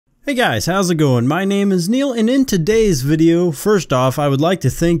Hey guys, how's it going? My name is Neil, and in today's video, first off, I would like to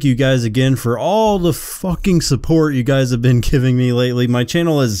thank you guys again for all the fucking support you guys have been giving me lately. My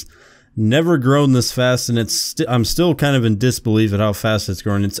channel has never grown this fast, and I'm still kind of in disbelief at how fast it's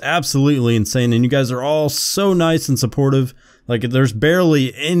growing. It's absolutely insane, and you guys are all so nice and supportive. Like, there's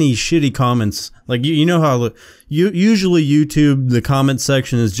barely any shitty comments. Like, you know how usually YouTube, the comment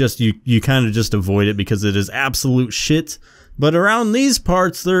section is just, you kind of just avoid it because it is absolute shit. But around these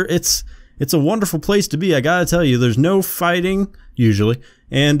parts, it's a wonderful place to be. I gotta tell you, there's no fighting, usually.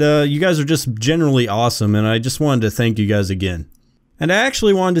 And you guys are just generally awesome, and I just wanted to thank you guys again. And I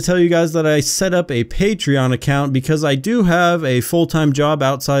actually wanted to tell you guys that I set up a Patreon account because I do have a full-time job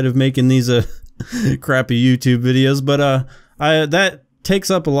outside of making these crappy YouTube videos. But that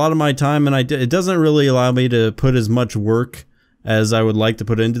takes up a lot of my time, and it doesn't really allow me to put as much work as I would like to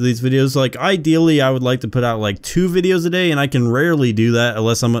put into these videos. Like, ideally, I would like to put out like 2 videos a day, and I can rarely do that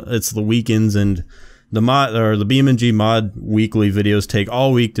unless it's the weekends, and the BeamNG mod weekly videos take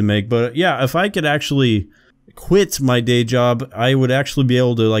all week to make. But yeah, if I could actually quit my day job, I would actually be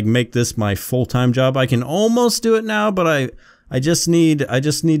able to like make this my full-time job. I can almost do it now, but I just need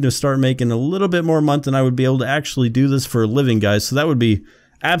to start making a little bit more a month, and I would be able to actually do this for a living, guys. So that would be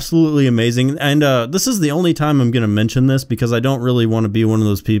absolutely amazing. And this is the only time I'm gonna mention this because I don't really want to be one of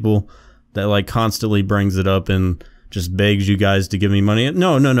those people that like constantly brings it up and just begs you guys to give me money.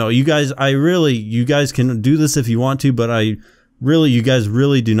 No, you guys, you guys can do this if you want to, but you guys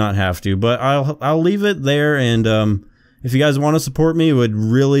really do not have to. But I'll leave it there, and if you guys want to support me, it would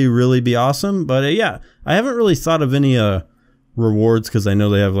really be awesome. But yeah, I haven't really thought of any rewards because I know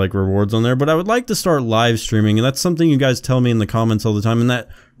they have like rewards on there, but I would like to start live streaming, and that's something you guys tell me in the comments all the time, and that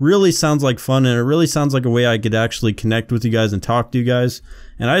really sounds like fun, and it really sounds like a way I could actually connect with you guys and talk to you guys,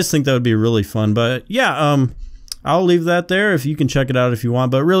 and I just think that would be really fun. But yeah, I'll leave that there if you can check it out if you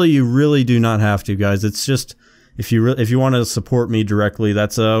want, but really, you really do not have to, guys. It's just if you want to support me directly,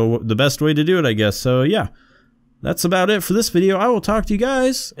 that's the best way to do it, I guess. So yeah, that's about it for this video. I will talk to you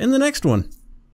guys in the next one.